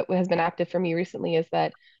 that has been active for me recently is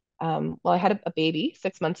that, I had a baby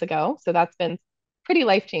 6 months ago, so that's been pretty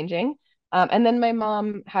life-changing. And then my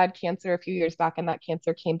mom had cancer a few years back, and that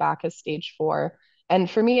cancer came back as stage 4.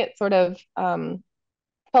 And for me, it sort of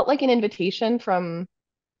felt like an invitation from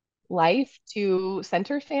life to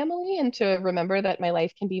center family and to remember that my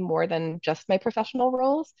life can be more than just my professional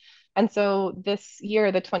roles. And so this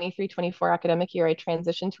year, the 23-24 academic year, I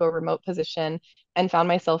transitioned to a remote position and found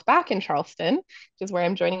myself back in Charleston, which is where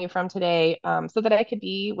I'm joining you from today, so that I could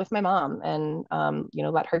be with my mom and,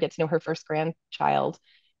 let her get to know her first grandchild.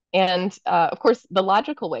 And of course, the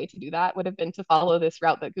logical way to do that would have been to follow this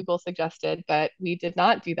route that Google suggested, but we did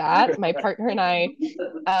not do that. My partner and I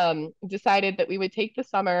decided that we would take the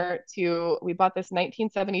summer we bought this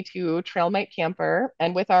 1972 Trailmite camper,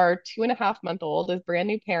 and with our 2.5-month-old as brand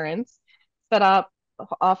new parents, set up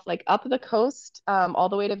off like up the coast all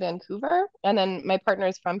the way to Vancouver. And then my partner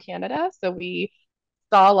is from Canada, so we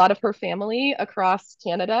saw a lot of her family across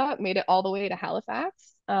Canada, made it all the way to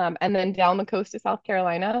Halifax, and then down the coast to South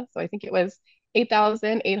Carolina. So I think it was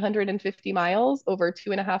 8,850 miles over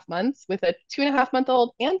 2.5 months with a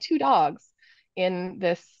 2.5-month-old and 2 dogs in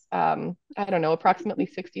this, approximately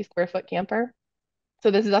 60 square foot camper. So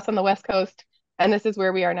this is us on the West Coast, and this is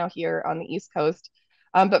where we are now here on the East Coast.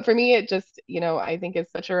 But for me, it just, I think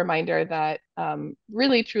is such a reminder that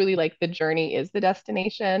really, truly, like the journey is the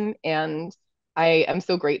destination. And I am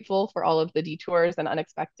so grateful for all of the detours and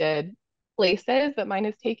unexpected places that mine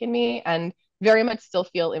has taken me, and very much still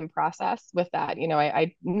feel in process with that.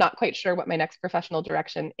 I'm not quite sure what my next professional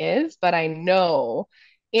direction is, but I know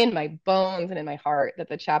in my bones and in my heart that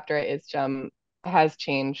the chapter at ISGEM has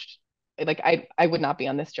changed. Like I would not be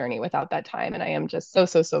on this journey without that time. And I am just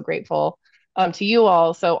so grateful to you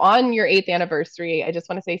all. So on your 8th anniversary, I just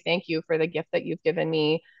want to say thank you for the gift that you've given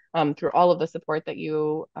me through all of the support that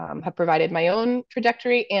you have provided my own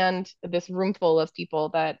trajectory and this room full of people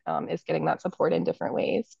that is getting that support in different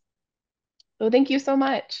ways. So thank you so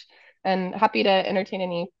much, and happy to entertain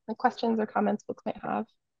any questions or comments folks might have.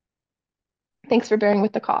 Thanks for bearing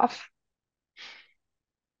with the cough.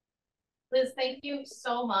 Liz, thank you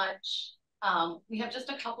so much. We have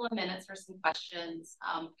just a couple of minutes for some questions.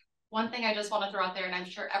 One thing I just want to throw out there, and I'm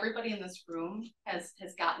sure everybody in this room has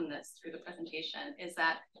gotten this through the presentation, is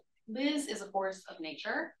that Liz is a force of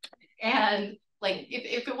nature. And like,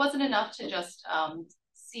 if it wasn't enough to just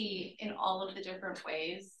see in all of the different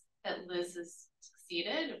ways that Liz has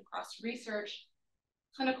succeeded across research,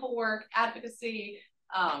 clinical work, advocacy,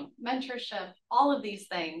 mentorship, all of these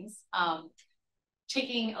things,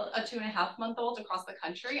 taking a 2.5-month-old across the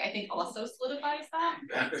country, I think also solidifies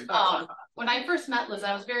that. When I first met Liz,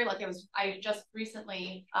 I was very lucky. I just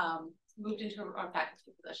recently moved into a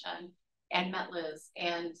faculty position and met Liz.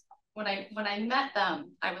 And when I met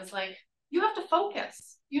them, I was like, you have to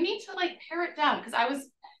focus. You need to like pare it down, because I was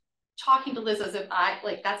talking to Liz as if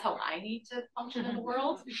that's how I need to function in the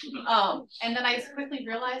world. And then I quickly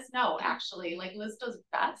realized, no, actually, like Liz does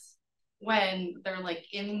best when they're like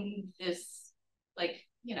in this, like,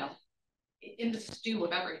 you know, in the stew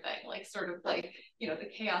of everything, like sort of like, you know, the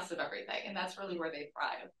chaos of everything. And that's really where they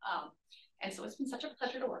thrive. And so it's been such a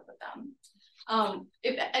pleasure to work with them.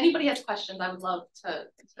 If anybody has questions, I would love to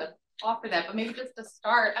offer that, but maybe just to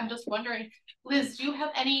start, I'm just wondering, Liz, do you have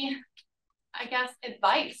any, I guess,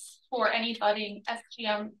 advice for any budding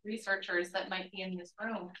SGM researchers that might be in this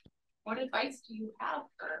room? What advice do you have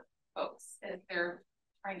for folks as they're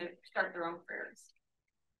trying to start their own careers?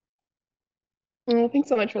 Thanks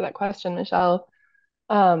so much for that question, Michelle.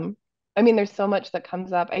 I mean, there's so much that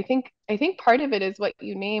comes up. I think part of it is what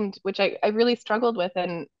you named, which I really struggled with,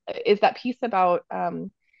 and is that piece about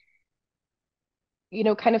you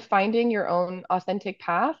know, kind of finding your own authentic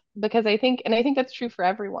path. Because I think that's true for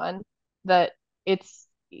everyone, that it's,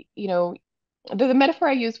 you know, the metaphor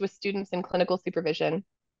I use with students in clinical supervision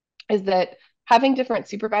is that having different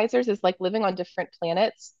supervisors is like living on different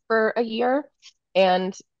planets for a year.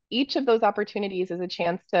 And each of those opportunities is a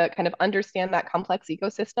chance to kind of understand that complex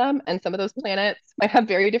ecosystem. And some of those planets might have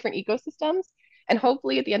very different ecosystems. And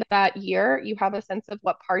hopefully at the end of that year, you have a sense of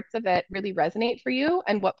what parts of it really resonate for you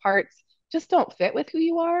and what parts just don't fit with who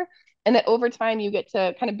you are. And that over time, you get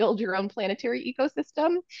to kind of build your own planetary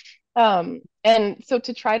ecosystem. And so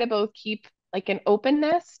to try to both keep like an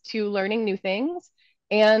openness to learning new things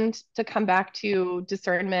and to come back to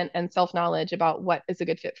discernment and self-knowledge about what is a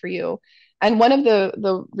good fit for you. And one of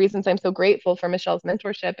the reasons I'm so grateful for Michelle's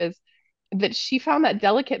mentorship is that she found that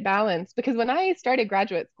delicate balance. Because when I started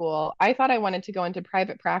graduate school, I thought I wanted to go into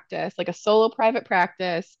private practice, like a solo private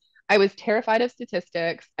practice. I was terrified of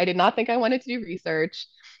statistics. I did not think I wanted to do research.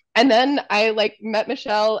 And then I like met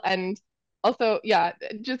Michelle, and also, yeah,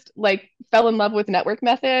 just like fell in love with network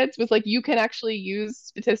methods, was like, you can actually use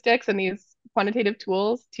statistics and these quantitative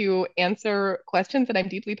tools to answer questions that I'm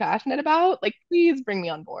deeply passionate about. Like, please bring me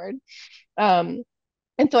on board. Um,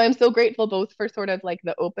 and so I'm so grateful both for sort of like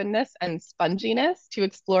the openness and sponginess to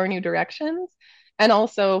explore new directions, and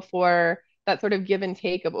also for that sort of give and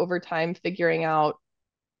take of over time figuring out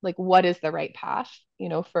like what is the right path, you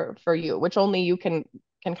know, for you, which only you can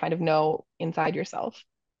kind of know inside yourself.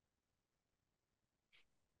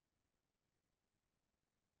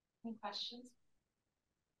 Any questions?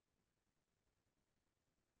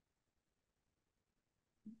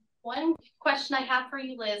 One question I have for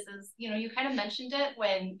you, Liz, is, you know, you kind of mentioned it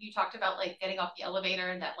when you talked about like getting off the elevator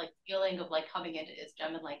and that like feeling of like coming into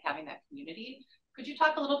ISGEM and like having that community. Could you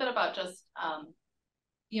talk a little bit about just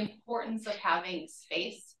the importance of having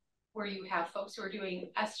space where you have folks who are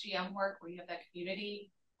doing SGM work, where you have that community,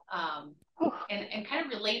 and kind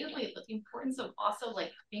of relatedly, the importance of also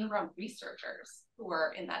like being around researchers who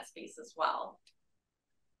are in that space as well?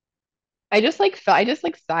 I just like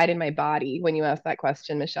sighed in my body when you asked that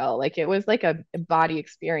question, Michelle. Like it was like a body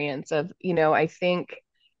experience of, you know, I think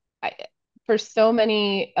I, for so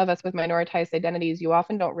many of us with minoritized identities, you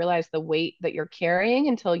often don't realize the weight that you're carrying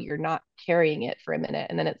until you're not carrying it for a minute.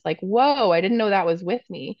 And then it's like, whoa, I didn't know that was with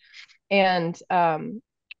me. And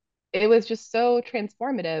it was just so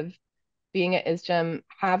transformative being at ISGEM,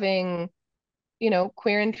 having, you know,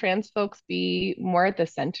 queer and trans folks be more at the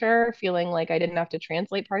center, feeling like I didn't have to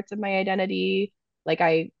translate parts of my identity, like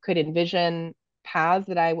I could envision paths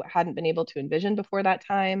that I hadn't been able to envision before that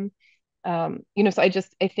time. You know, so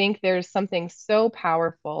I think there's something so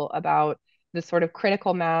powerful about the sort of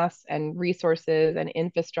critical mass and resources and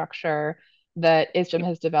infrastructure that ISGEM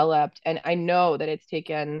has developed. And I know that it's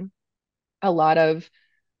taken a lot of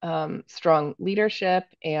strong leadership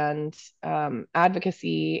and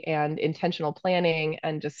advocacy and intentional planning,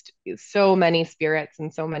 and just so many spirits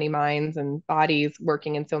and so many minds and bodies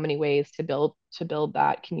working in so many ways to build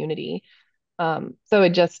that community. So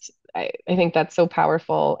I think that's so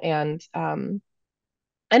powerful. And then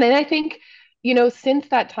I think, since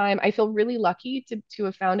that time, I feel really lucky to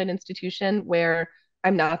have found an institution where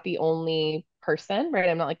I'm not the only person, right?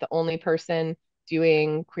 I'm not like the only person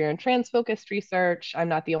doing queer and trans focused research. I'm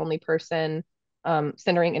not the only person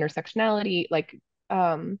centering intersectionality.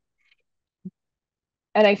 Um,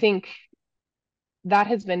 and I think that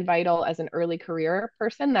has been vital as an early career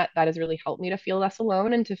person. That has really helped me to feel less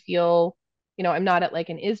alone and to feel, I'm not at like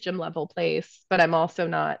an ISGM level place, but I'm also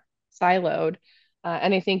not siloed.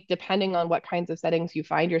 And I think depending on what kinds of settings you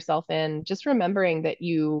find yourself in, just remembering that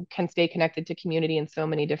you can stay connected to community in so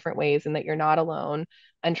many different ways and that you're not alone,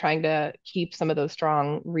 and trying to keep some of those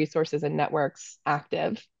strong resources and networks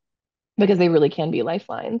active, because they really can be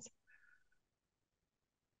lifelines.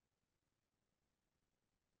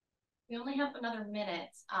 We only have another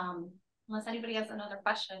minute. Unless anybody has another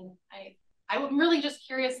question, I'm really just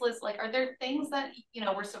curious, Liz, like, are there things that,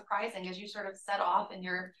 were surprising as you sort of set off in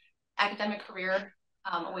your academic career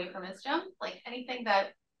away from ISGM? Like anything that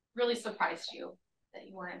really surprised you that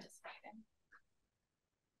you weren't anticipating?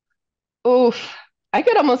 Oof, I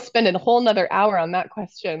could almost spend a whole nother hour on that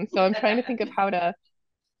question. So I'm trying to think of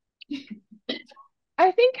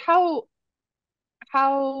I think how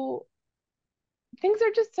things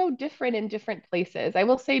are just so different in different places. I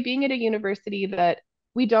will say, being at a university that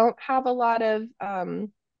we don't have a lot of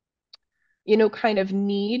kind of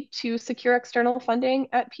need to secure external funding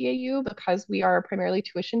at PAU, because we are primarily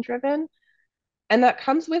tuition driven. And that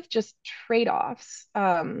comes with just trade-offs.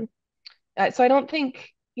 So I don't think,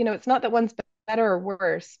 it's not that one's better or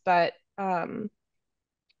worse, but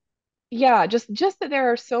yeah, just that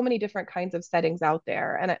there are so many different kinds of settings out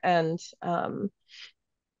there. And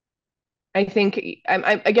I think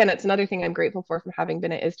again, it's another thing I'm grateful for from having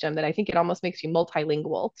been at ISGM, that I think it almost makes you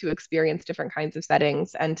multilingual to experience different kinds of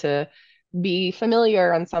settings and to be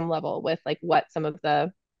familiar on some level with like what some of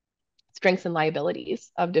the strengths and liabilities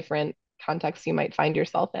of different contexts you might find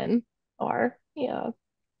yourself in are. Yeah.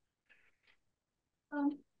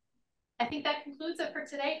 I think that concludes it for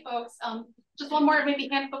today, folks. Just one more, maybe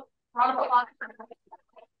round of applause.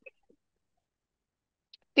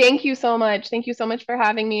 Thank you so much. Thank you so much for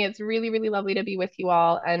having me. It's really, really lovely to be with you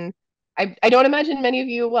all. And I don't imagine many of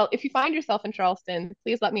you, well, if you find yourself in Charleston,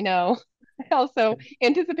 please let me know. I also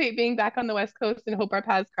anticipate being back on the West Coast and hope our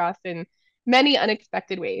paths cross in many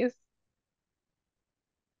unexpected ways.